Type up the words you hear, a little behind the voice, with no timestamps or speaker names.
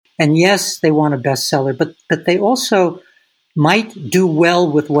And yes, they want a bestseller, but they also might do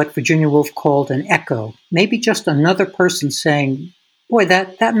well with what Virginia Woolf called an echo. Maybe just another person saying, boy,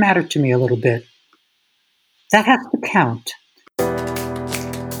 that mattered to me a little bit. That has to count.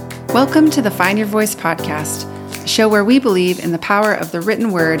 Welcome to the Find Your Voice podcast, a show where we believe in the power of the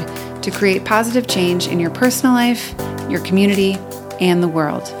written word to create positive change in your personal life, your community, and the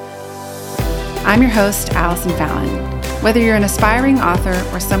world. I'm your host, Allison Fallon. Whether you're an aspiring author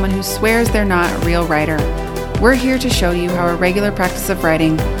or someone who swears they're not a real writer, we're here to show you how a regular practice of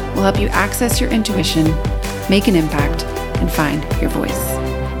writing will help you access your intuition, make an impact, and find your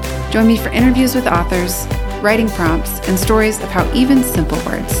voice. Join me for interviews with authors, writing prompts, and stories of how even simple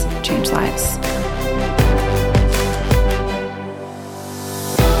words change lives.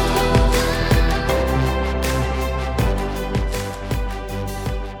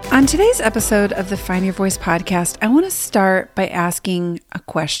 On today's episode of the Find Your Voice podcast, I want to start by asking a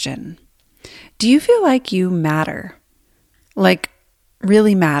question. Do you feel like you matter? Like,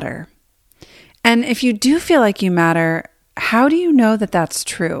 really matter? And if you do feel like you matter, how do you know that that's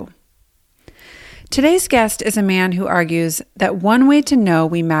true? Today's guest is a man who argues that one way to know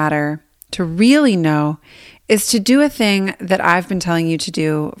we matter, to really know, is to do a thing that I've been telling you to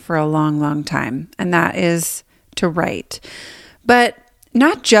do for a long, long time, and that is to write. But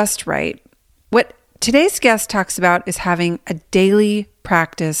not just write. What today's guest talks about is having a daily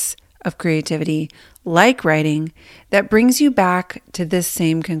practice of creativity, like writing, that brings you back to this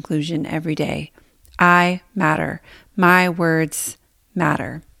same conclusion every day. I matter. My words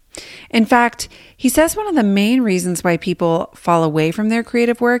matter. In fact, he says one of the main reasons why people fall away from their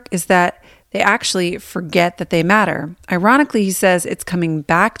creative work is that they actually forget that they matter. Ironically, he says it's coming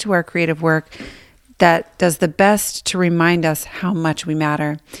back to our creative work that does the best to remind us how much we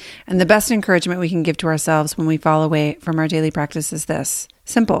matter. And the best encouragement we can give to ourselves when we fall away from our daily practice is this: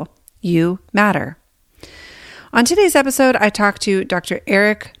 simple. You matter. On today's episode, I talked to Dr.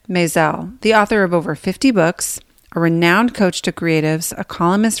 Eric Maisel, the author of over 50 books, a renowned coach to creatives, a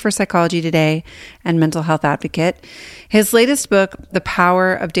columnist for Psychology Today, and mental health advocate. His latest book, The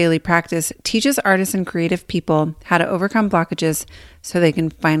Power of Daily Practice, teaches artists and creative people how to overcome blockages so they can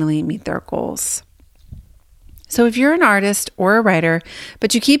finally meet their goals. So if you're an artist or a writer,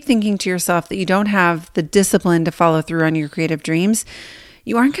 but you keep thinking to yourself that you don't have the discipline to follow through on your creative dreams,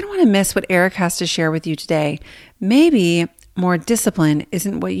 you aren't going to want to miss what Eric has to share with you today. Maybe more discipline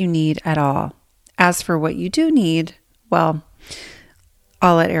isn't what you need at all. As for what you do need, well,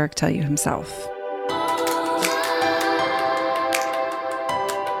 I'll let Eric tell you himself.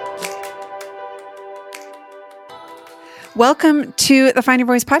 Welcome to the Find Your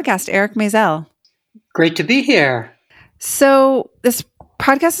Voice podcast, Eric Maisel. Great to be here. So this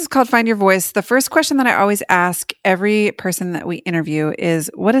podcast is called Find Your Voice. The first question that I always ask every person that we interview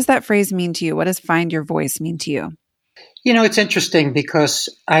is, what does that phrase mean to you? What does find your voice mean to you? You know, it's interesting because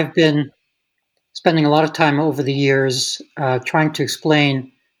I've been spending a lot of time over the years trying to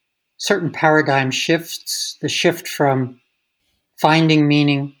explain certain paradigm shifts, the shift from finding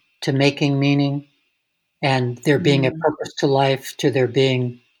meaning to making meaning, and there being a purpose to life to there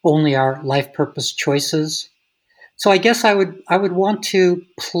being only our life purpose choices. So I guess I would want to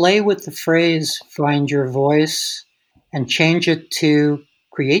play with the phrase find your voice and change it to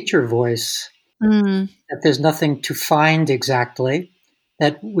create your voice. That there's nothing to find exactly,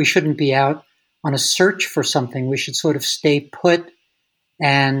 that we shouldn't be out on a search for something. We should sort of stay put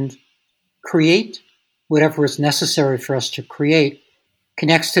and create whatever is necessary for us to create.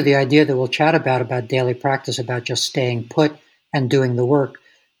 Connects to the idea that we'll chat about daily practice, about just staying put and doing the work.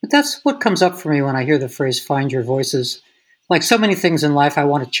 But that's what comes up for me when I hear the phrase find your voices. Like so many things in life, I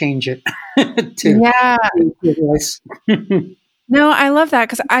want to change it to your voice. No, I love that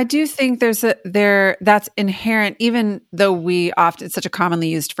because I do think that's inherent, even though it's such a commonly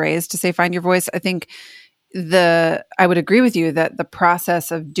used phrase to say find your voice. I think I would agree with you that the process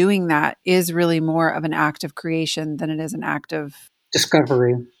of doing that is really more of an act of creation than it is an act of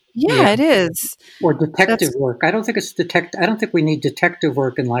discovery. Yeah, it is. Or detective work. I don't think we need detective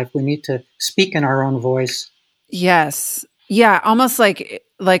work in life. We need to speak in our own voice. Yes. Yeah, almost like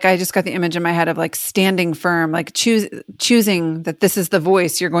I just got the image in my head of like standing firm, like choosing that this is the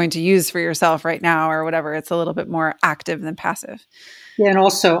voice you're going to use for yourself right now or whatever. It's a little bit more active than passive. Yeah, and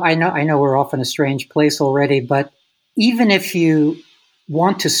also I know we're off in a strange place already, but even if you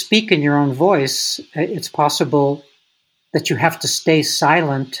want to speak in your own voice, it's possible that you have to stay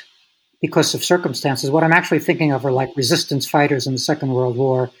silent because of circumstances. What I'm actually thinking of are like resistance fighters in the Second World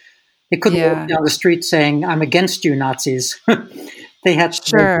War. They couldn't walk down the street saying, "I'm against you, Nazis." They had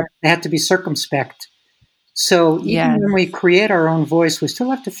to be circumspect. So even Yes. when we create our own voice, we still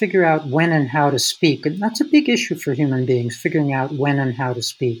have to figure out when and how to speak. And that's a big issue for human beings, figuring out when and how to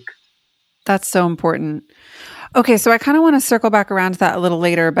speak. That's so important. Okay, so I kind of want to circle back around to that a little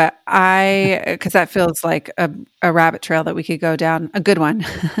later, but because that feels like a rabbit trail that we could go down, a good one.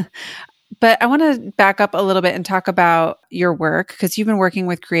 But I want to back up a little bit and talk about your work, because you've been working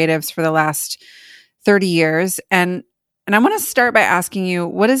with creatives for the last 30 years. And I want to start by asking you,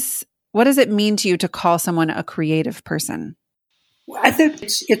 what does it mean to you to call someone a creative person? I think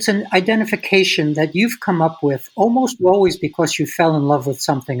it's an identification that you've come up with almost always because you fell in love with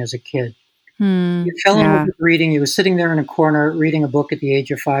something as a kid. You fell in love with reading. You were sitting there in a corner reading a book at the age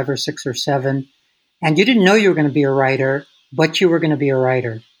of 5 or 6 or 7, and you didn't know you were going to be a writer, but you were going to be a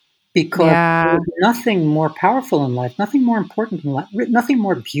writer because there was nothing more powerful in life, nothing more important in life, nothing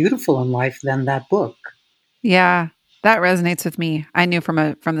more beautiful in life than that book. Yeah, that resonates with me. I knew from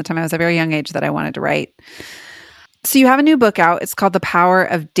the time I was a very young age that I wanted to write. So you have a new book out. It's called The Power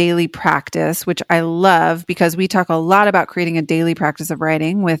of Daily Practice, which I love because we talk a lot about creating a daily practice of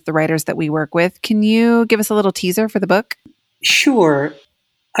writing with the writers that we work with. Can you give us a little teaser for the book? Sure.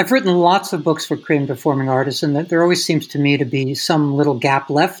 I've written lots of books for creative performing artists, and there always seems to me to be some little gap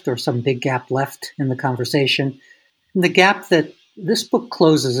left or some big gap left in the conversation. And the gap that this book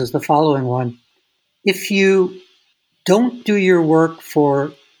closes is the following one. If you don't do your work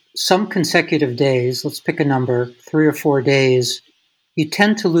for some consecutive days, let's pick a number, 3 or 4 days, you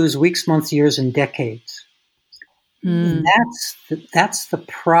tend to lose weeks, months, years, and decades. And that's the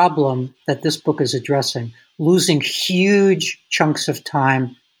problem that this book is addressing, losing huge chunks of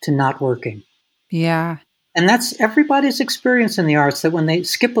time to not working. Yeah. And that's everybody's experience in the arts, that when they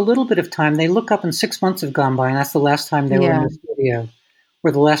skip a little bit of time, they look up and 6 months have gone by, and that's the last time they were in the studio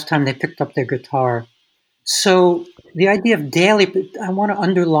or the last time they picked up their guitar. So the idea of daily, I want to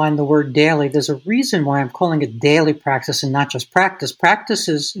underline the word daily. There's a reason why I'm calling it daily practice and not just practice. Practice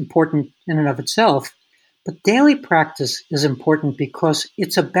is important in and of itself, but daily practice is important because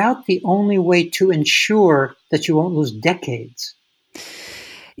it's about the only way to ensure that you won't lose decades.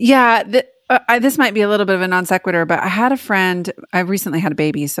 Yeah. This might be a little bit of a non sequitur, but I had a friend, I recently had a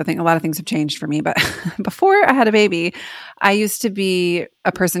baby, so I think a lot of things have changed for me. But before I had a baby, I used to be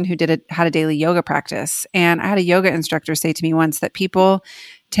a person who had a daily yoga practice. And I had a yoga instructor say to me once that people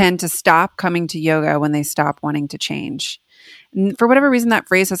tend to stop coming to yoga when they stop wanting to change. And for whatever reason, that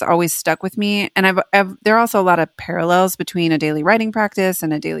phrase has always stuck with me. And there are also a lot of parallels between a daily writing practice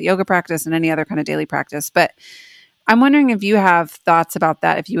and a daily yoga practice and any other kind of daily practice. But I'm wondering if you have thoughts about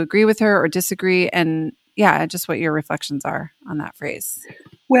that, if you agree with her or disagree, and just what your reflections are on that phrase.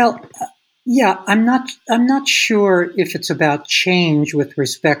 Well, I'm not sure if it's about change with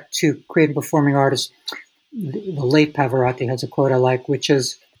respect to creative performing artists. The late Pavarotti has a quote I like, which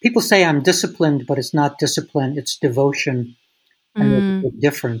is, people say I'm disciplined, but it's not discipline, it's devotion. And there's a big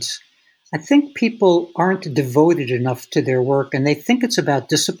difference. I think people aren't devoted enough to their work, and they think it's about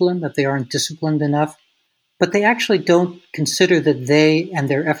discipline, that they aren't disciplined enough. But they actually don't consider that they and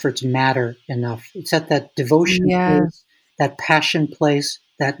their efforts matter enough. It's at that devotion place, that passion place,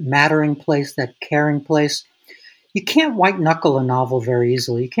 that mattering place, that caring place. You can't white knuckle a novel very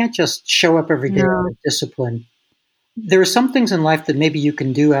easily. You can't just show up every day out of discipline. There are some things in life that maybe you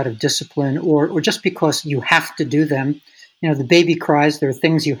can do out of discipline or just because you have to do them. You know, the baby cries, there are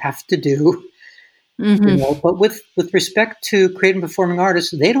things you have to do. Mm-hmm. You know, but with respect to creative and performing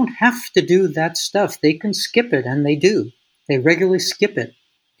artists, they don't have to do that stuff. They can skip it, and they do. They regularly skip it.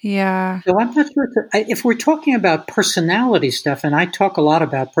 Yeah. So I'm not sure if we're talking about personality stuff, and I talk a lot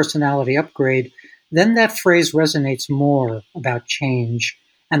about personality upgrade, then that phrase resonates more about change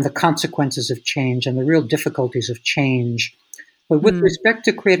and the consequences of change and the real difficulties of change. But with respect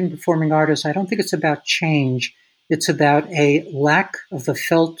to creative and performing artists, I don't think it's about change. It's about a lack of the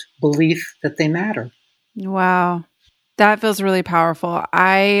felt belief that they matter. Wow. That feels really powerful.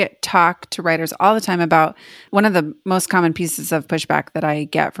 I talk to writers all the time about one of the most common pieces of pushback that I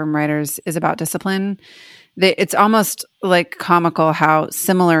get from writers is about discipline. It's almost like comical how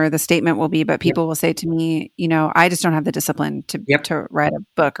similar the statement will be, but people will say to me, you know, I just don't have the discipline to write a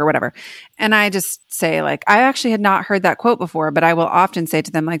book or whatever. And I just say, like, I actually had not heard that quote before, but I will often say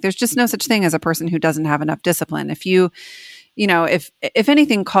to them, like, there's just no such thing as a person who doesn't have enough discipline. If if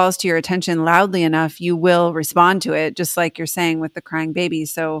anything calls to your attention loudly enough, you will respond to it, just like you're saying with the crying baby.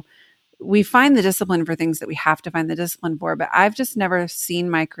 So we find the discipline for things that we have to find the discipline for, but I've just never seen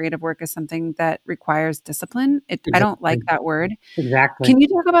my creative work as something that requires discipline. I don't like that word. Exactly. Can you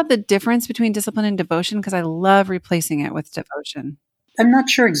talk about the difference between discipline and devotion? Because I love replacing it with devotion. I'm not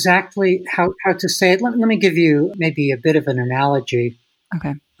sure exactly how to say it. Let me give you maybe a bit of an analogy.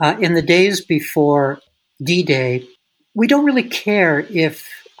 Okay. In the days before D-Day, we don't really care if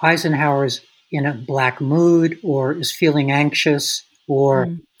Eisenhower's in a black mood or is feeling anxious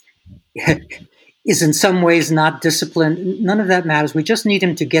or is in some ways not disciplined. None of that matters. We just need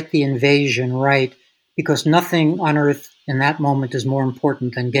him to get the invasion right, because nothing on earth in that moment is more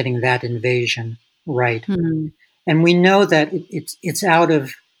important than getting that invasion right. And we know that it's out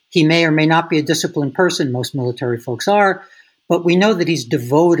of, he may or may not be a disciplined person. Most military folks are, but we know that he's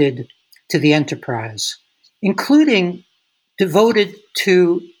devoted to the enterprise, including devoted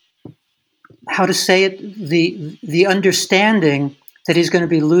to, how to say it, the understanding that he's going to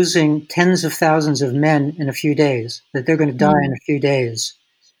be losing tens of thousands of men in a few days, that they're going to die in a few days.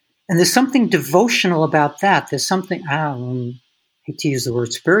 And there's something devotional about that. There's something, I hate to use the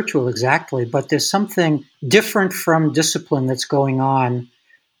word spiritual exactly, but there's something different from discipline that's going on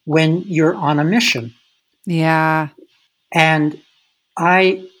when you're on a mission. Yeah. And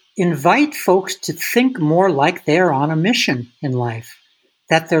I invite folks to think more like they're on a mission in life,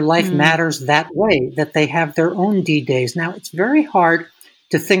 that their life matters that way, that they have their own D-Days. Now, it's very hard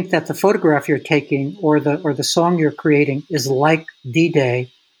to think that the photograph you're taking or the song you're creating is like D-Day.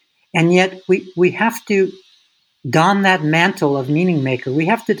 And yet we have to don that mantle of meaning maker. We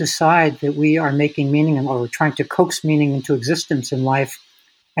have to decide that we are making meaning or we're trying to coax meaning into existence in life.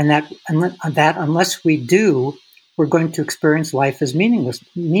 And that unless we do, we're going to experience life as meaningless.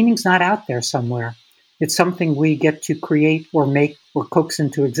 Meaning's not out there somewhere. It's something we get to create or make or coax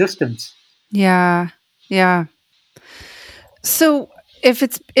into existence. Yeah. Yeah. So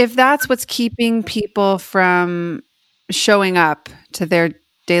if that's what's keeping people from showing up to their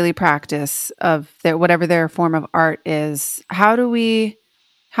daily practice of whatever their form of art is, how do we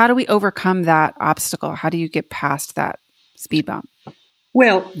overcome that obstacle? How do you get past that speed bump?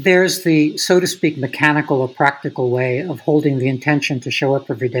 Well, there's the, so to speak, mechanical or practical way of holding the intention to show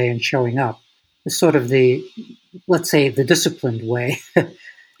up every day and showing up. It's sort of the, let's say, the disciplined way.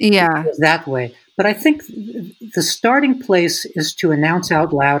 Yeah. That way. But I think the starting place is to announce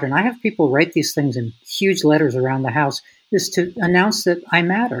out loud, and I have people write these things in huge letters around the house, is to announce that I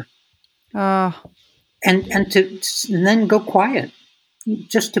matter. And then go quiet.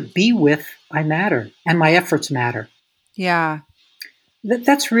 Just to be with, I matter, and my efforts matter. Yeah.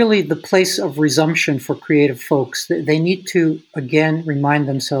 That's really the place of resumption for creative folks. They need to, again, remind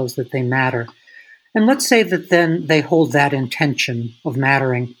themselves that they matter. And let's say that then they hold that intention of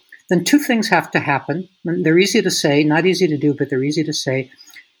mattering. Then two things have to happen. They're easy to say, not easy to do, but they're easy to say.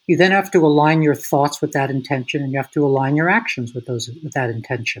 You then have to align your thoughts with that intention, and you have to align your actions with that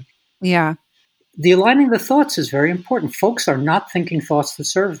intention. Yeah. The aligning the thoughts is very important. Folks are not thinking thoughts that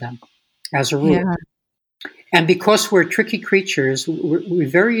serve them, as a rule. Yeah. And because we're tricky creatures, we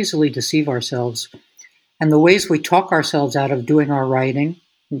very easily deceive ourselves. And the ways we talk ourselves out of doing our writing,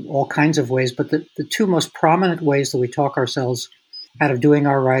 all kinds of ways, but the two most prominent ways that we talk ourselves out of doing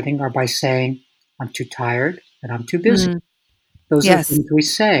our writing are by saying, I'm too tired and I'm too busy. Those are things we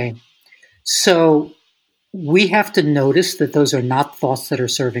say. So we have to notice that those are not thoughts that are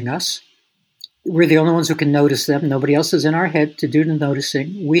serving us. We're the only ones who can notice them. Nobody else is in our head to do the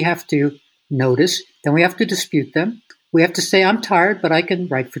noticing. We have to notice. Then we have to dispute them. We have to say, I'm tired, but I can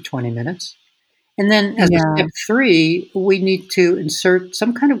write for 20 minutes. And then as step 3, we need to insert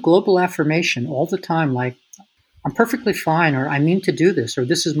some kind of global affirmation all the time, like, I'm perfectly fine, or I mean to do this, or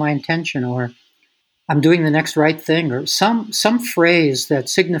this is my intention, or I'm doing the next right thing, or some phrase that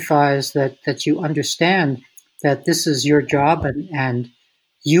signifies that you understand that this is your job and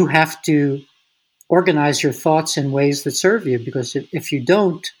you have to organize your thoughts in ways that serve you, because if you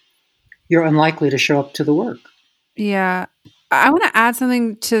don't, you're unlikely to show up to the work. Yeah. I want to add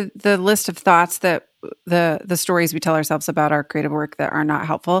something to the list of thoughts that the stories we tell ourselves about our creative work that are not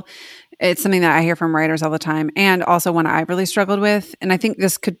helpful. It's something that I hear from writers all the time, and also one I've really struggled with. And I think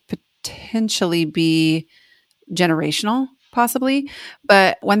this could potentially be generational, possibly.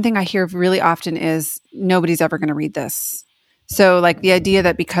 But one thing I hear really often is nobody's ever going to read this. So like the idea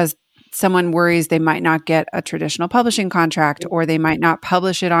that because someone worries they might not get a traditional publishing contract, or they might not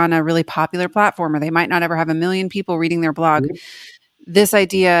publish it on a really popular platform, or they might not ever have 1 million people reading their blog. This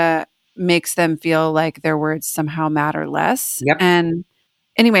idea makes them feel like their words somehow matter less. And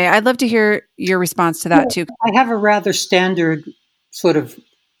anyway, I'd love to hear your response to that too. I have a rather standard sort of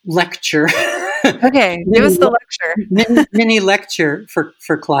lecture. Okay, give us the lecture. mini lecture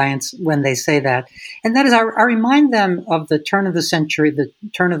for clients when they say that. And that is, I remind them of the turn of the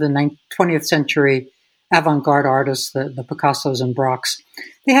 20th century avant-garde artists, the Picassos and Brocks.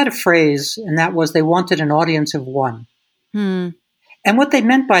 They had a phrase, and that was they wanted an audience of one. And what they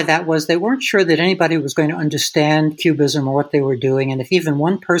meant by that was they weren't sure that anybody was going to understand Cubism or what they were doing. And if even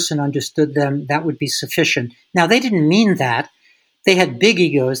one person understood them, that would be sufficient. Now, they didn't mean that. They had big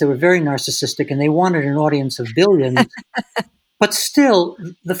egos. They were very narcissistic, and they wanted an audience of billions. But still,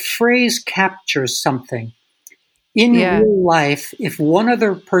 the phrase captures something. In real life, if one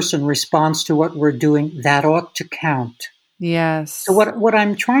other person responds to what we're doing, that ought to count. Yes. So what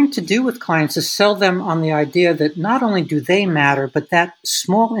I'm trying to do with clients is sell them on the idea that not only do they matter, but that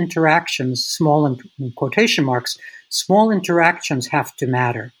small interactions, small in quotation marks, small interactions have to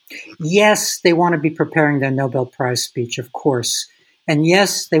matter. Yes, they want to be preparing their Nobel Prize speech, of course. And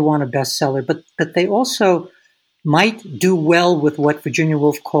yes, they want a bestseller, but they also might do well with what Virginia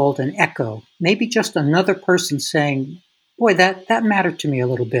Woolf called an echo. Maybe just another person saying, boy, that mattered to me a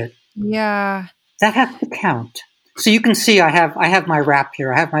little bit. Yeah. That has to count. So you can see I have my rap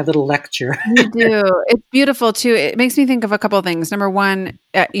here. I have my little lecture. You do. It's beautiful too. It makes me think of a couple of things. Number one,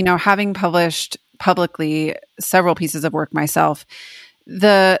 having published publicly several pieces of work myself,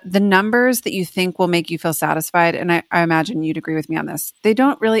 the numbers that you think will make you feel satisfied, and I imagine you'd agree with me on this, they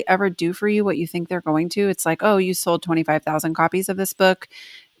don't really ever do for you what you think they're going to. It's like, oh, you sold 25,000 copies of this book.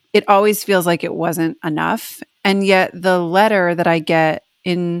 It always feels like it wasn't enough. And yet the letter that I get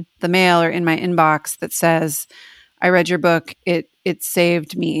in the mail or in my inbox that says, I read your book, it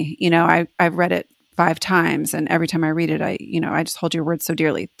saved me. I've read it 5 times, and every time I read it, I just hold your words so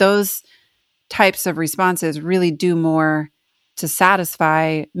dearly. Those types of responses really do more to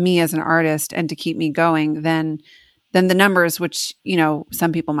satisfy me as an artist and to keep me going than the numbers, which,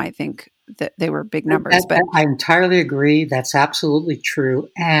 some people might think that they were big numbers. But I entirely agree. That's absolutely true.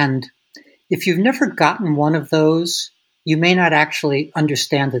 And if you've never gotten one of those, you may not actually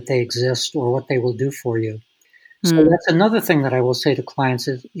understand that they exist or what they will do for you. So that's another thing that I will say to clients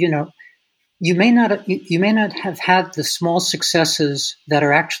is, you may not have had the small successes that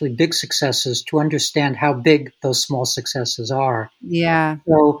are actually big successes to understand how big those small successes are. Yeah.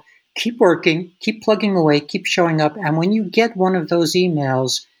 So keep working, keep plugging away, keep showing up. And when you get one of those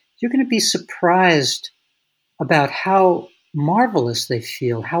emails, you're going to be surprised about how marvelous they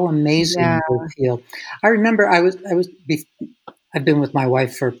feel, how amazing they feel. I remember I've been with my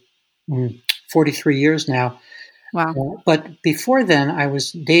wife for 43 years now. Wow. But before then, I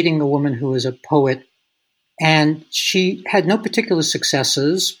was dating a woman who was a poet, and she had no particular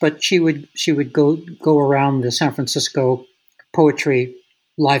successes, but she would go around the San Francisco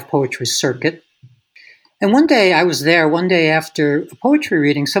live poetry circuit. And one day I was there, one day after a poetry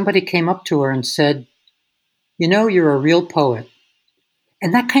reading, somebody came up to her and said, you're a real poet.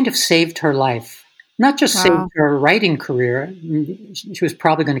 And that kind of saved her life. Not just saved her writing career. She was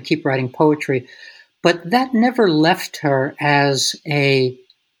probably going to keep writing poetry. But that never left her as a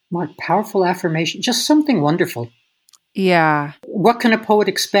powerful affirmation, just something wonderful. Yeah. What can a poet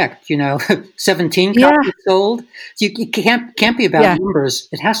expect? 17 copies sold? You can't be about numbers.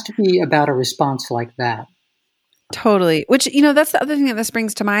 It has to be about a response like that. Totally. Which, that's the other thing that this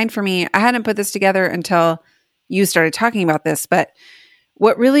brings to mind for me. I hadn't put this together until you started talking about this, but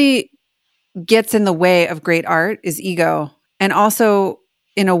what really gets in the way of great art is ego. And also,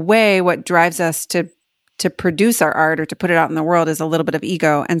 in a way, what drives us to produce our art or to put it out in the world is a little bit of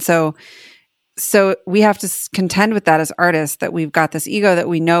ego. And so we have to contend with that as artists, that we've got this ego that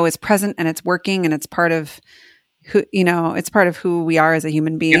we know is present and it's working and it's part of who we are as a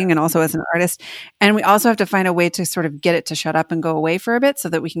human being and also as an artist. And we also have to find a way to sort of get it to shut up and go away for a bit so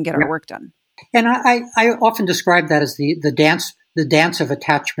that we can get our work done. And I often describe that as the dance of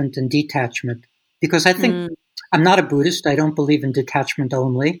attachment and detachment, because I think I'm not a Buddhist. I don't believe in detachment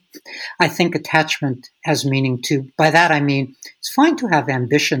only. I think attachment has meaning too. By that, I mean, it's fine to have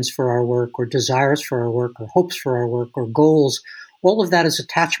ambitions for our work or desires for our work or hopes for our work or goals. All of that is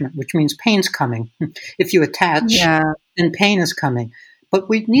attachment, which means pain's coming. If you attach, then pain is coming. But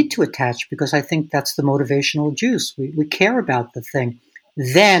we need to attach because I think that's the motivational juice. We care about the thing.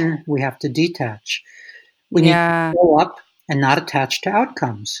 Then we have to detach. We need to go up and not attach to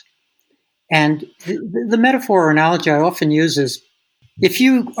outcomes. And the metaphor or analogy I often use is, if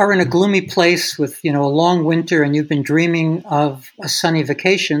you are in a gloomy place with, a long winter and you've been dreaming of a sunny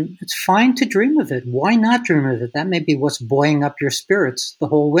vacation, it's fine to dream of it. Why not dream of it? That may be what's buoying up your spirits the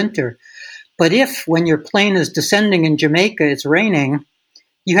whole winter. But if, when your plane is descending in Jamaica, it's raining,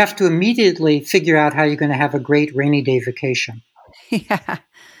 you have to immediately figure out how you're going to have a great rainy day vacation.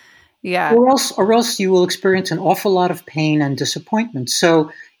 Yeah. Or else you will experience an awful lot of pain and disappointment.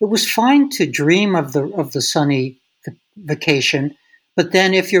 So it was fine to dream of the sunny vacation, but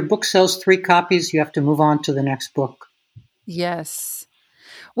then if your book sells 3 copies, you have to move on to the next book. Yes.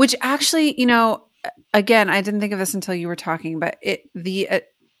 Which actually, again, I didn't think of this until you were talking, but the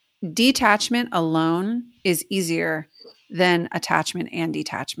detachment alone is easier than attachment and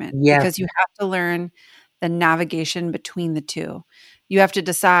detachment Yes, because you have to learn the navigation between the two. You have to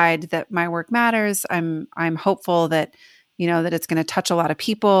decide that my work matters. I'm hopeful that that it's going to touch a lot of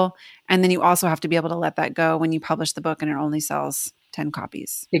people, and then you also have to be able to let that go when you publish the book and it only sells 10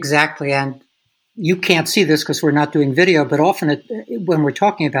 copies. exactly. And you can't see this because we're not doing video, but often when we're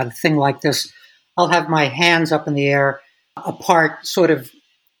talking about a thing like this, I'll have my hands up in the air apart, sort of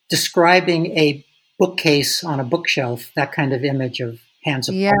describing a bookcase on a bookshelf, that kind of image of hands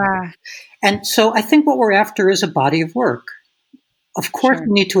apart. Yeah. And so I think what we're after is a body of work. Of course, Sure.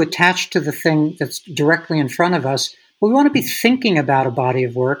 we need to attach to the thing that's directly in front of us, but we want to be thinking about a body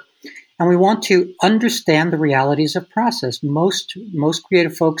of work, and we want to understand the realities of process. Most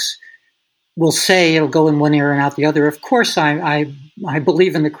creative folks will say it'll go in one ear and out the other. Of course, I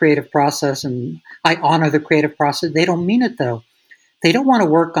believe in the creative process and I honor the creative process. They don't mean it, though. They don't want to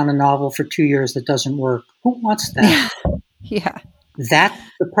work on a novel for 2 years that doesn't work. Who wants that? Yeah. That's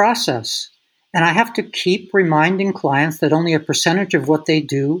the process. And I have to keep reminding clients that only a percentage of what they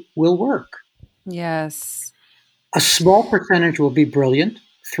do will work. Yes. A small percentage will be brilliant,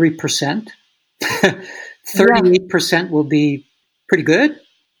 3%. 38% will be pretty good.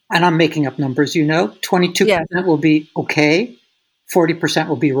 And I'm making up numbers, 22% Yes. will be okay. 40%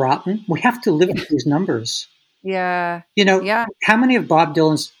 will be rotten. We have to live with these numbers. Yeah. How many of Bob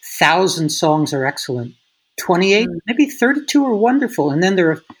Dylan's 1,000 songs are excellent? 28, maybe 32 are wonderful. And then there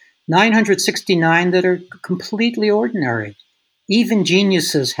are 969 that are completely ordinary. Even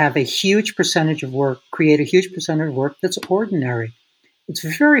geniuses have a huge percentage of work, create a huge percentage of work that's ordinary. It's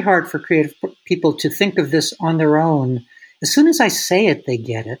very hard for creative people to think of this on their own. As soon as I say it, they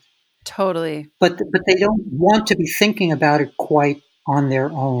get it. Totally. But they don't want to be thinking about it quite on their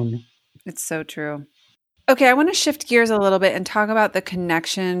own. It's so true. Okay, I want to shift gears a little bit and talk about the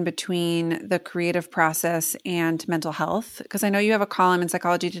connection between the creative process and mental health, because I know you have a column in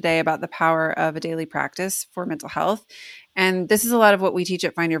Psychology Today about the power of a daily practice for mental health. And this is a lot of what we teach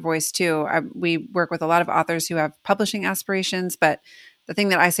at Find Your Voice too. We work with a lot of authors who have publishing aspirations, but the thing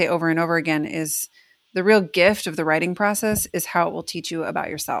that I say over and over again is the real gift of the writing process is how it will teach you about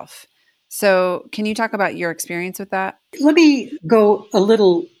yourself. So can you talk about your experience with that? Let me go a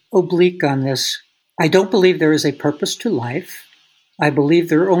little oblique on this. I don't believe there is a purpose to life. I believe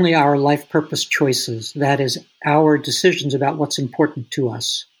there are only our life purpose choices. That is, our decisions about what's important to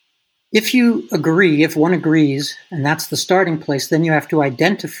us. If one agrees, and that's the starting place, then you have to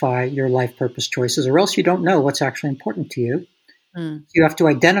identify your life purpose choices, or else you don't know what's actually important to you. You have to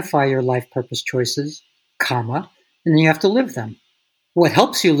identify your life purpose choices, and then you have to live them. What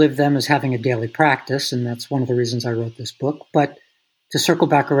helps you live them is having a daily practice, and that's one of the reasons I wrote this book. But to circle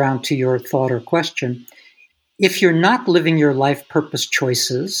back around to your thought or question, if you're not living your life purpose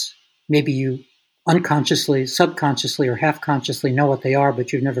choices, maybe you unconsciously, subconsciously, or half-consciously know what they are,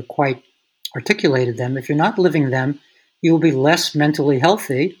 but you've never quite articulated them. If you're not living them, you will be less mentally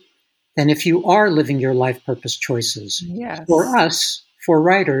healthy than if you are living your life purpose choices. Yes. For us, for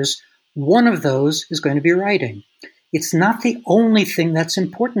writers, one of those is going to be writing. It's not the only thing that's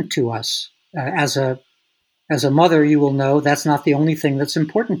important to us. As a mother, you will know that's not the only thing that's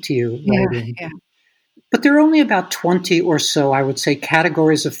important to you. Yeah. But there are only about 20 or so, I would say,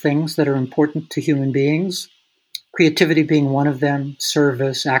 categories of things that are important to human beings. Creativity being one of them,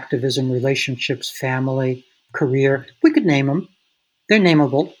 service, activism, relationships, family, career. We could name them. They're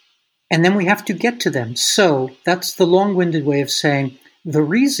nameable. And then we have to get to them. So that's the long-winded way of saying the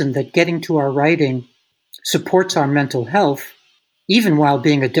reason that getting to our writing supports our mental health, even while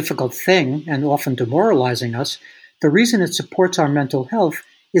being a difficult thing and often demoralizing us, the reason it supports our mental health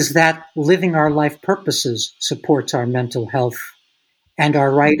is that living our life purposes supports our mental health, and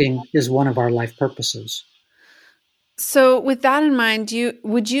our writing is one of our life purposes. So with that in mind,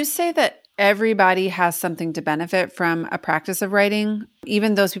 would you say that everybody has something to benefit from a practice of writing,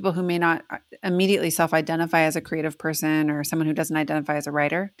 even those people who may not immediately self-identify as a creative person or someone who doesn't identify as a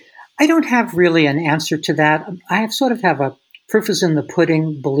writer? I don't have really an answer to that. I have a proof is in the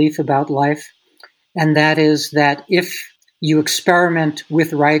pudding belief about life, and that is that if you experiment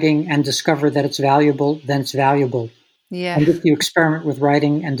with writing and discover that it's valuable, then it's valuable. Yeah. And if you experiment with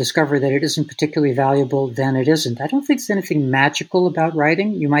writing and discover that it isn't particularly valuable, then it isn't. I don't think there's anything magical about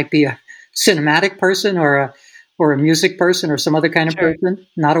writing. You might be a cinematic person or a music person or some other kind of person,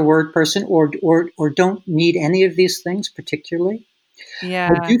 not a word person, or don't need any of these things particularly. Yeah.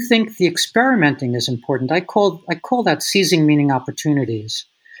 I do think the experimenting is important. I call that seizing meaning opportunities.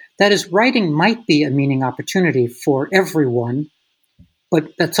 That is, writing might be a meaning opportunity for everyone, but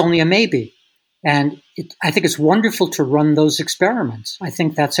that's only a maybe. And I think it's wonderful to run those experiments. I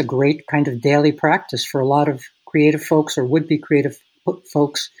think that's a great kind of daily practice for a lot of creative folks or would-be creative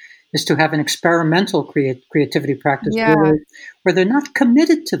folks, is to have an experimental creativity practice where they're not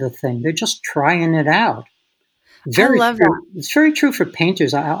committed to the thing. They're just trying it out. I love that. It's very true for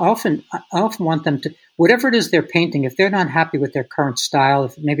painters. I often want them to, whatever it is they're painting, if they're not happy with their current style,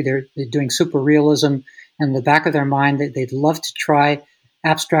 if maybe they're doing super realism, and in the back of their mind they'd love to try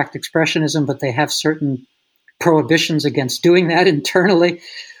abstract expressionism, but they have certain prohibitions against doing that internally.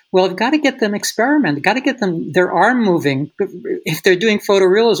 Well, I've got to get them experiment. Got to get them their arm moving. If they're doing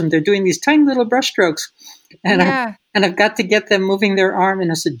photorealism, they're doing these tiny little brushstrokes, and I've got to get them moving their arm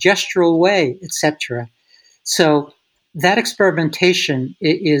in a gestural way, etc. So that experimentation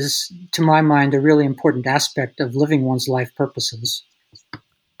is, to my mind, a really important aspect of living one's life purposes.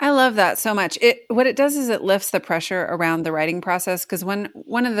 I love that so much. What it does is it lifts the pressure around the writing process, because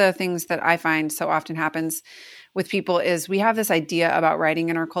one of the things that I find so often happens with people is we have this idea about writing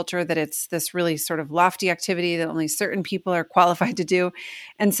in our culture that it's this really sort of lofty activity that only certain people are qualified to do.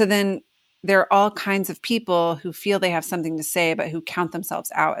 And so then there are all kinds of people who feel they have something to say, but who count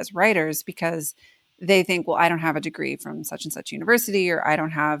themselves out as writers because they think, well, I don't have a degree from such and such university, or I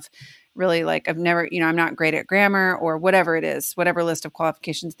don't have really I've never, I'm not great at grammar, or whatever it is, whatever list of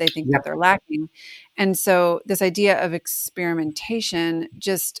qualifications they think that they're lacking. And so this idea of experimentation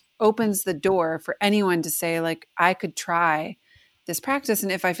just opens the door for anyone to say, I could try this practice.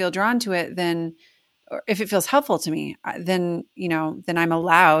 And if I feel drawn to it, then, or if it feels helpful to me, then I'm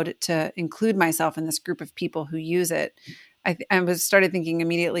allowed to include myself in this group of people who use it. I started thinking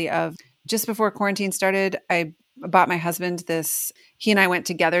immediately of, just before quarantine started, I bought my husband he and I went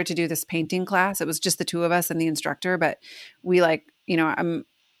together to do this painting class. It was just the two of us and the instructor, but we I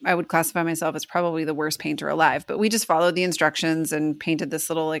would classify myself as probably the worst painter alive, but we just followed the instructions and painted this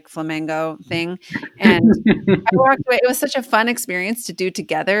little flamingo thing. And I walked away. It was such a fun experience to do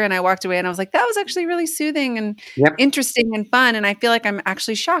together. And I walked away and I was like, that was actually really soothing and interesting and fun. And I feel like I'm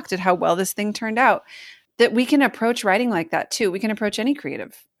actually shocked at how well this thing turned out. That we can approach writing like that too. We can approach any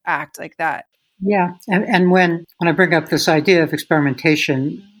creative act like that. Yeah. And when I bring up this idea of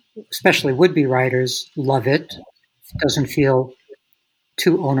experimentation, especially would-be writers love it. It doesn't feel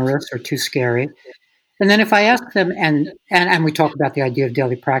too onerous or too scary. And then if I ask them, and we talk about the idea of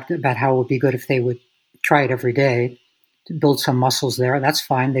daily practice, about how it would be good if they would try it every day to build some muscles there, that's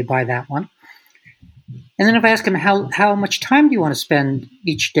fine. They buy that one. And then if I ask them, how much time do you want to spend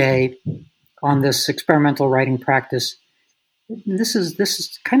each day on this experimental writing practice? This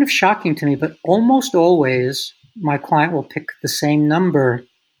is kind of shocking to me, but almost always my client will pick the same number,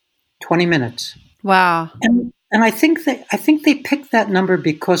 20 minutes. Wow. And I think they pick that number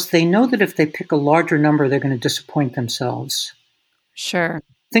because they know that if they pick a larger number, they're going to disappoint themselves. Sure.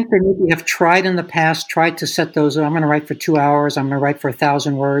 I think they maybe have tried in the past, tried to set those, I'm going to write for 2 hours, I'm going to write for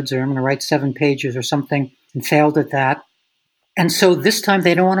 1,000 words, or I'm going to write 7 pages or something, and failed at that. And so this time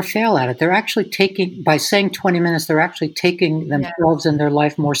they don't want to fail at it. They're actually by saying 20 minutes, they're actually taking themselves and their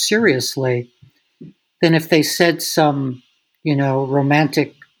life more seriously than if they said some,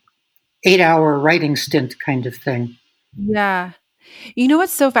 romantic 8-hour writing stint kind of thing. Yeah. You know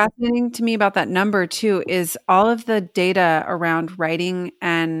what's so fascinating to me about that number too is all of the data around writing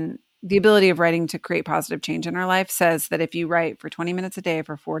and the ability of writing to create positive change in our life says that if you write for 20 minutes a day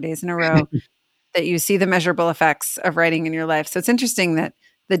for 4 days in a row, that you see the measurable effects of writing in your life. So it's interesting that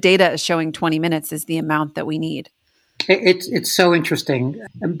the data is showing 20 minutes is the amount that we need. It's so interesting.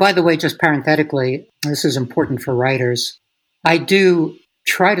 And by the way, just parenthetically, this is important for writers. I do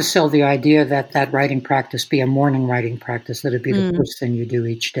try to sell the idea that writing practice be a morning writing practice, that it be the first thing you do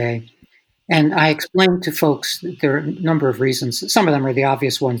each day. And I explain to folks that there are a number of reasons. Some of them are the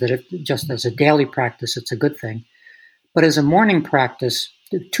obvious ones, that just as a daily practice, it's a good thing. But as a morning practice,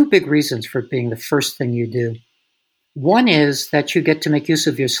 there are 2 big reasons for it being the first thing you do. One is that you get to make use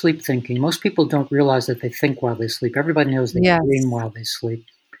of your sleep thinking. Most people don't realize that they think while they sleep. Everybody knows they dream while they sleep.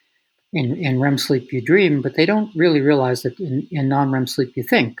 In REM sleep, you dream, but they don't really realize that in non-REM sleep, you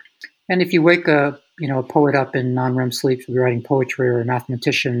think. And if you wake a poet up in non-REM sleep, she'll be writing poetry, or a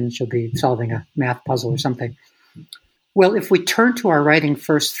mathematician, she'll be solving a math puzzle or something. Well, if we turn to our writing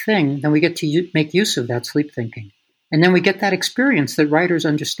first thing, then we get to make use of that sleep thinking. And then we get that experience that writers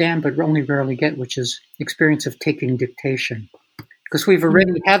understand but only rarely get, which is experience of taking dictation. Because we've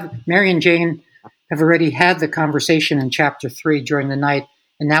already Mary and Jane have already had the conversation in chapter 3 during the night,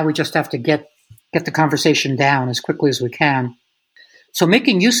 and now we just have to get the conversation down as quickly as we can. So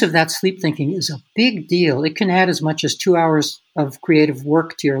making use of that sleep thinking is a big deal. It can add as much as 2 hours of creative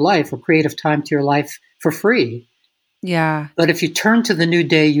work to your life, or creative time to your life, for free. Yeah. But if you turn to the new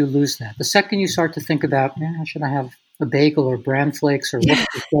day, you lose that. The second you start to think about, should I have a bagel or bran flakes or what's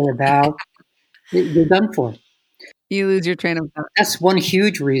this day about, you're done for. You lose your train of thought. That's one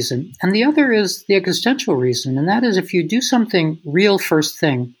huge reason. And the other is the existential reason. And that is if you do something real first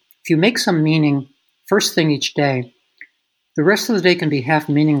thing, if you make some meaning first thing each day, the rest of the day can be half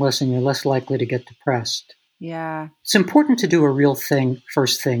meaningless and you're less likely to get depressed. Yeah. It's important to do a real thing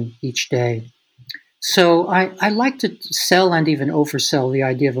first thing each day. So I like to sell and even oversell the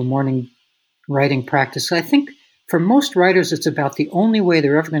idea of a morning writing practice. I think for most writers, it's about the only way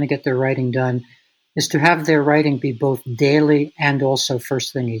they're ever going to get their writing done is to have their writing be both daily and also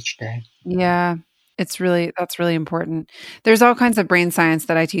first thing each day. Yeah, that's really important. There's all kinds of brain science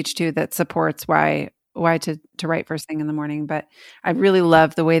that I teach too that supports why to write first thing in the morning. But I really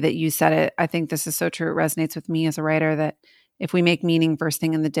love the way that you said it. I think this is so true. It resonates with me as a writer that if we make meaning first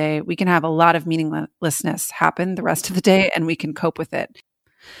thing in the day, we can have a lot of meaninglessness happen the rest of the day and we can cope with it.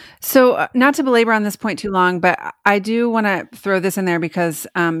 So not to belabor on this point too long, but I do want to throw this in there because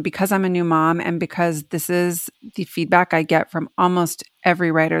I'm a new mom and because this is the feedback I get from almost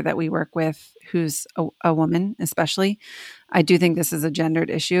every writer that we work with who's a woman, especially. I do think this is a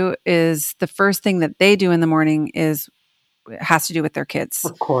gendered issue, is the first thing that they do in the morning has to do with their kids.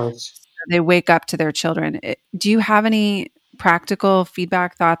 Of course. They wake up to their children. Do you have any practical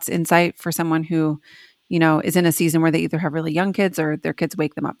feedback, thoughts, insight for someone who is in a season where they either have really young kids or their kids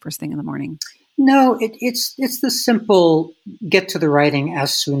wake them up first thing in the morning? No, it's the simple get to the writing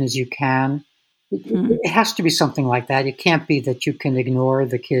as soon as you can. It has to be something like that. It can't be that you can ignore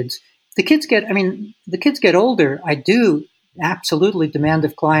the kids. The kids get older. I do absolutely demand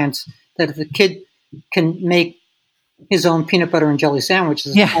of clients that if the kid can make his own peanut butter and jelly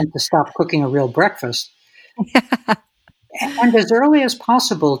sandwiches, it's time to stop cooking a real breakfast. And as early as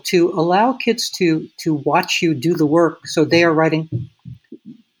possible to allow kids to watch you do the work. So they are writing.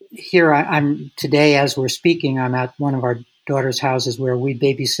 Here I'm today, as we're speaking, I'm at one of our daughter's houses where we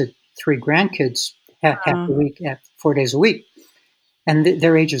babysit 3 grandkids half a week, 4 days a week. And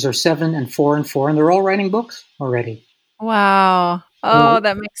their ages are 7 and 4 and 4, and they're all writing books already. Wow. Oh,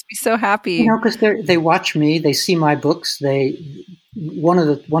 that makes me so happy. Because they watch me, they see my books. One of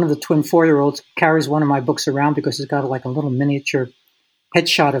the twin 4-year-olds carries one of my books around because it's got like a little miniature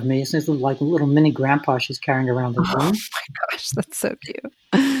headshot of me. It's like a little mini grandpa she's carrying around the room. Oh my gosh, that's so cute.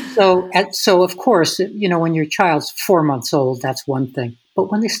 So of course, when your child's 4 months old, that's one thing.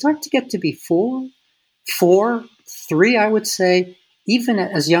 But when they start to get to be 4, 3, I would say, even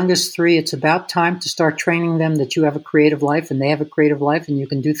as young as 3, it's about time to start training them that you have a creative life and they have a creative life and you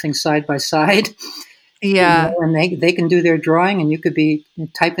can do things side by side. Yeah. And they can do their drawing and you could be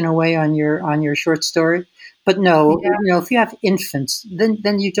typing away on your short story. But no, if you have infants,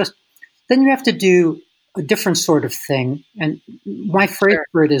 then you have to do a different sort of thing. And my phrase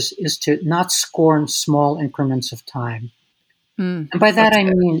for it is to not scorn small increments of time. And by that I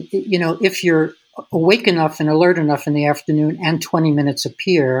mean, if you're awake enough and alert enough in the afternoon and 20 minutes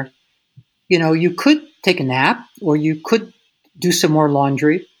appear, you could take a nap or you could do some more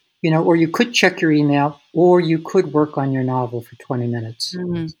laundry, or you could check your email or you could work on your novel for 20 minutes.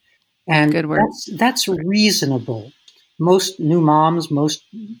 Mm-hmm. And good work. That's reasonable. Most new moms,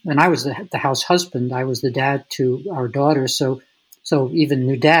 and I was the house husband, I was the dad to our daughter. So even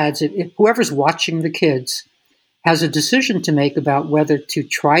new dads, if whoever's watching the kids has a decision to make about whether to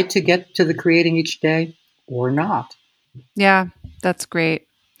try to get to the creating each day or not. Yeah, that's great.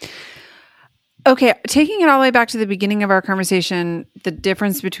 Okay, taking it all the way back to the beginning of our conversation, the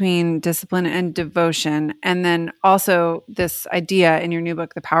difference between discipline and devotion, and then also this idea in your new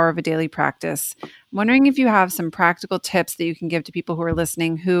book, The Power of a Daily Practice. I'm wondering if you have some practical tips that you can give to people who are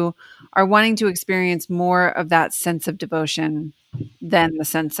listening who are wanting to experience more of that sense of devotion than the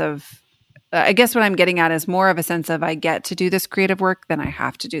sense of, I guess what I'm getting at is more of a sense of I get to do this creative work than I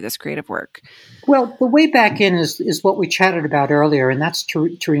have to do this creative work. Well, the way back in is what we chatted about earlier, and that's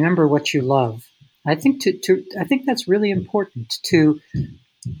to remember what you love. I think I think that's really important to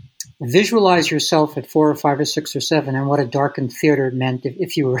visualize yourself at 4 or 5 or 6 or 7 and what a darkened theater meant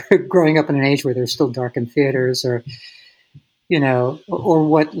if you were growing up in an age where there's still darkened theaters or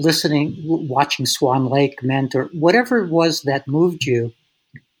what watching Swan Lake meant or whatever it was that moved you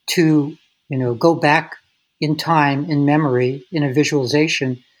to go back in time, in memory, in a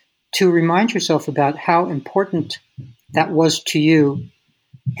visualization, to remind yourself about how important that was to you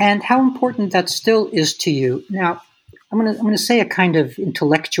and how important that still is to you. Now, I'm going to say a kind of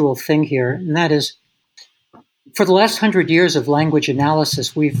intellectual thing here, and that is, for the last 100 years of language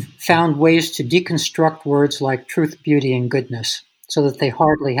analysis, we've found ways to deconstruct words like truth, beauty, and goodness so that they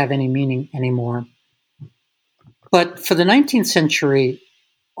hardly have any meaning anymore. But for the 19th century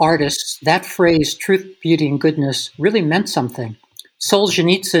artists, that phrase, truth, beauty, and goodness, really meant something.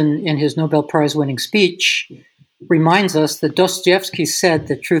 Solzhenitsyn, in his Nobel Prize-winning speech, reminds us that Dostoevsky said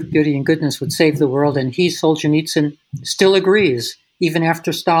that truth, beauty, and goodness would save the world, and he, Solzhenitsyn, still agrees, even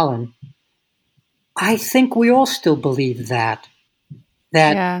after Stalin. I think we all still believe that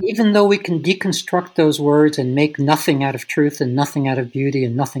even though we can deconstruct those words and make nothing out of truth and nothing out of beauty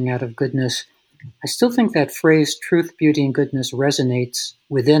and nothing out of goodness, I still think that phrase, truth, beauty, and goodness, resonates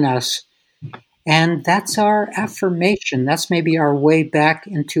within us. And that's our affirmation. That's maybe our way back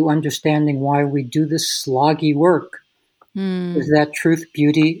into understanding why we do this sloggy work, is that truth,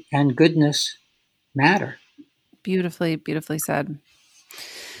 beauty, and goodness matter. Beautifully, beautifully said.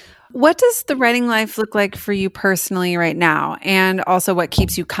 What does the writing life look like for you personally right now? And also what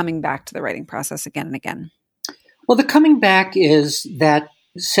keeps you coming back to the writing process again and again? Well, the coming back is that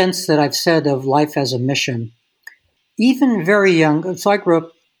sense that I've said of life as a mission. Even very young, so I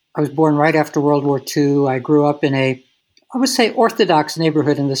was born right after World War II. I grew up in I would say, Orthodox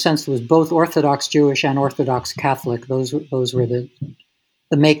neighborhood in the sense it was both Orthodox Jewish and Orthodox Catholic. Those were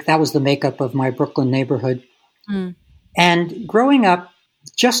that was the makeup of my Brooklyn neighborhood. And growing up,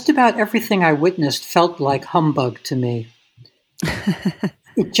 just about everything I witnessed felt like humbug to me.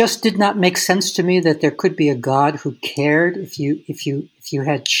 It just did not make sense to me that there could be a God who cared if you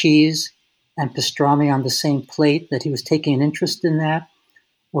had cheese and pastrami on the same plate, that he was taking an interest in that,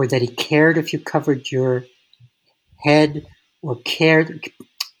 or that he cared if you covered your head, or cared.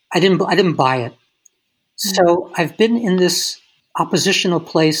 I didn't buy it. So I've been in this oppositional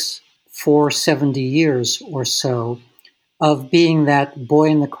place for 70 years or so, of being that boy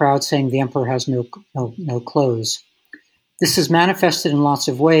in the crowd saying the emperor has no clothes. This is manifested in lots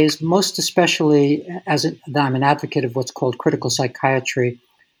of ways, most especially I'm an advocate of what's called critical psychiatry,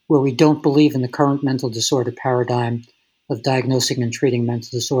 where we don't believe in the current mental disorder paradigm of diagnosing and treating mental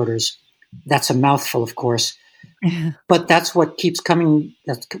disorders. That's a mouthful, of course, but that's what keeps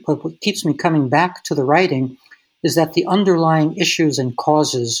me coming back to the writing, is that the underlying issues and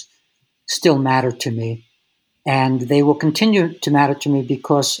causes still matter to me. And they will continue to matter to me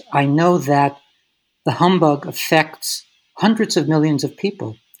because I know that the humbug affects hundreds of millions of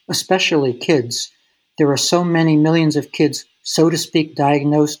people, especially kids. There are so many millions of kids, so to speak,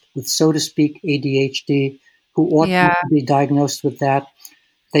 diagnosed with, so to speak, ADHD, who ought not to be diagnosed with that.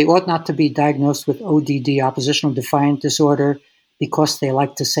 They ought not to be diagnosed with ODD, oppositional defiant disorder, because they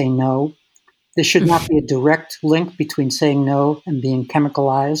like to say no. There should not be a direct link between saying no and being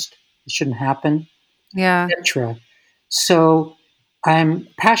chemicalized. It shouldn't happen. Etc. So I'm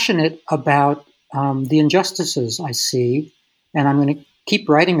passionate about the injustices I see, and I'm going to keep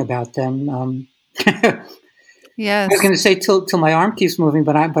writing about them. Yes, I was going to say till my arm keeps moving,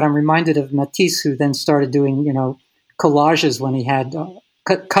 but I'm reminded of Matisse, who then started doing collages when he had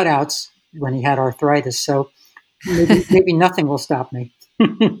cutouts when he had arthritis. So maybe nothing will stop me.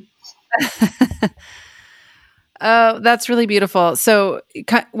 Oh, that's really beautiful. So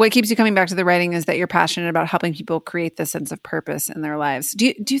what keeps you coming back to the writing is that you're passionate about helping people create this sense of purpose in their lives.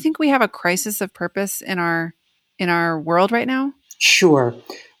 Do you think we have a crisis of purpose in our world right now? Sure.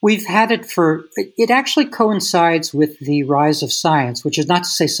 We've had it actually coincides with the rise of science, which is not to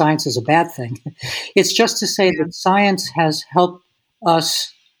say science is a bad thing. It's just to say that science has helped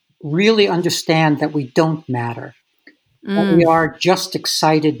us really understand that we don't matter. That we are just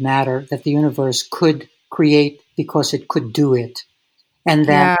excited matter that the universe could create because it could do it. And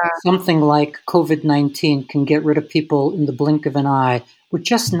that something like COVID-19 can get rid of people in the blink of an eye. We're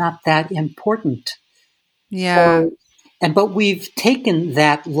just not that important. But we've taken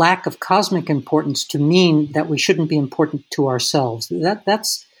that lack of cosmic importance to mean that we shouldn't be important to ourselves.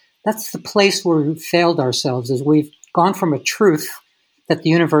 That's the place where we've failed ourselves, is we've gone from a truth that the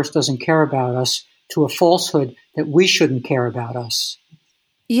universe doesn't care about us to a falsehood that we shouldn't care about us.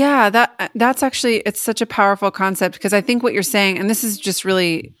 Yeah, that's actually, it's such a powerful concept, because I think what you're saying, and this is just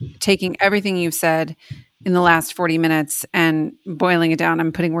really taking everything you've said in the last 40 minutes and boiling it down.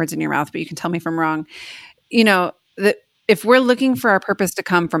 I'm putting words in your mouth, but you can tell me if I'm wrong. That if we're looking for our purpose to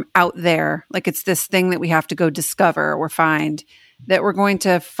come from out there, like it's this thing that we have to go discover or find, that we're going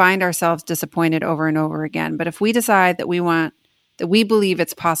to find ourselves disappointed over and over again. But if we decide that we believe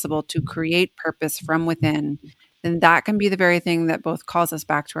it's possible to create purpose from within, then that can be the very thing that both calls us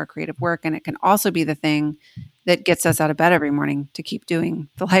back to our creative work, and it can also be the thing that gets us out of bed every morning to keep doing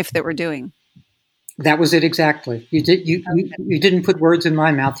the life that we're doing. That was it exactly. You didn't put words in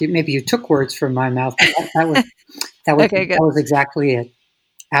my mouth. Maybe you took words from my mouth. That was exactly it.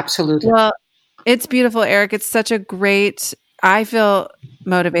 Absolutely. Well, it's beautiful, Eric. It's such a great I feel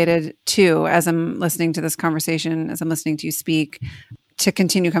motivated too, as I'm listening to this conversation, as I'm listening to you speak, to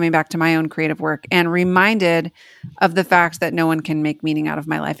continue coming back to my own creative work and reminded of the fact that no one can make meaning out of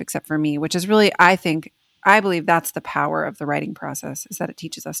my life except for me, which is really, I believe that's the power of the writing process, is that it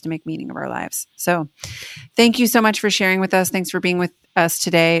teaches us to make meaning of our lives. So thank you so much for sharing with us. Thanks for being with us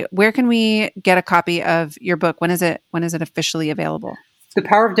today. Where can we get a copy of your book? When is it officially available? The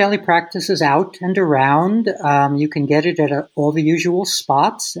Power of Daily Practice is out and around. You can get it at all the usual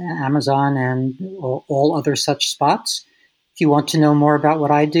spots, Amazon and all other such spots. If you want to know more about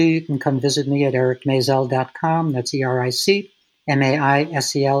what I do, you can come visit me at ericmaisel.com. That's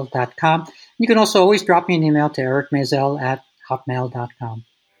EricMaisel.com. You can also always drop me an email to ericmaisel@hotmail.com.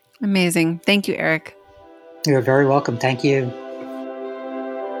 Amazing. Thank you, Eric. You're very welcome. Thank you.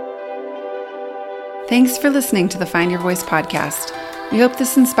 Thanks for listening to the Find Your Voice podcast. We hope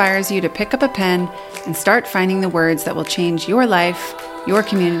this inspires you to pick up a pen and start finding the words that will change your life, your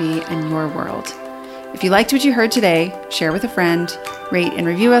community, and your world. If you liked what you heard today, share with a friend, rate and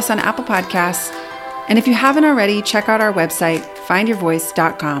review us on Apple Podcasts. And if you haven't already, check out our website,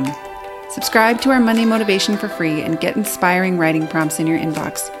 findyourvoice.com. Subscribe to our Monday Motivation for free and get inspiring writing prompts in your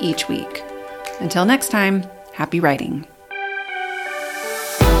inbox each week. Until next time, happy writing.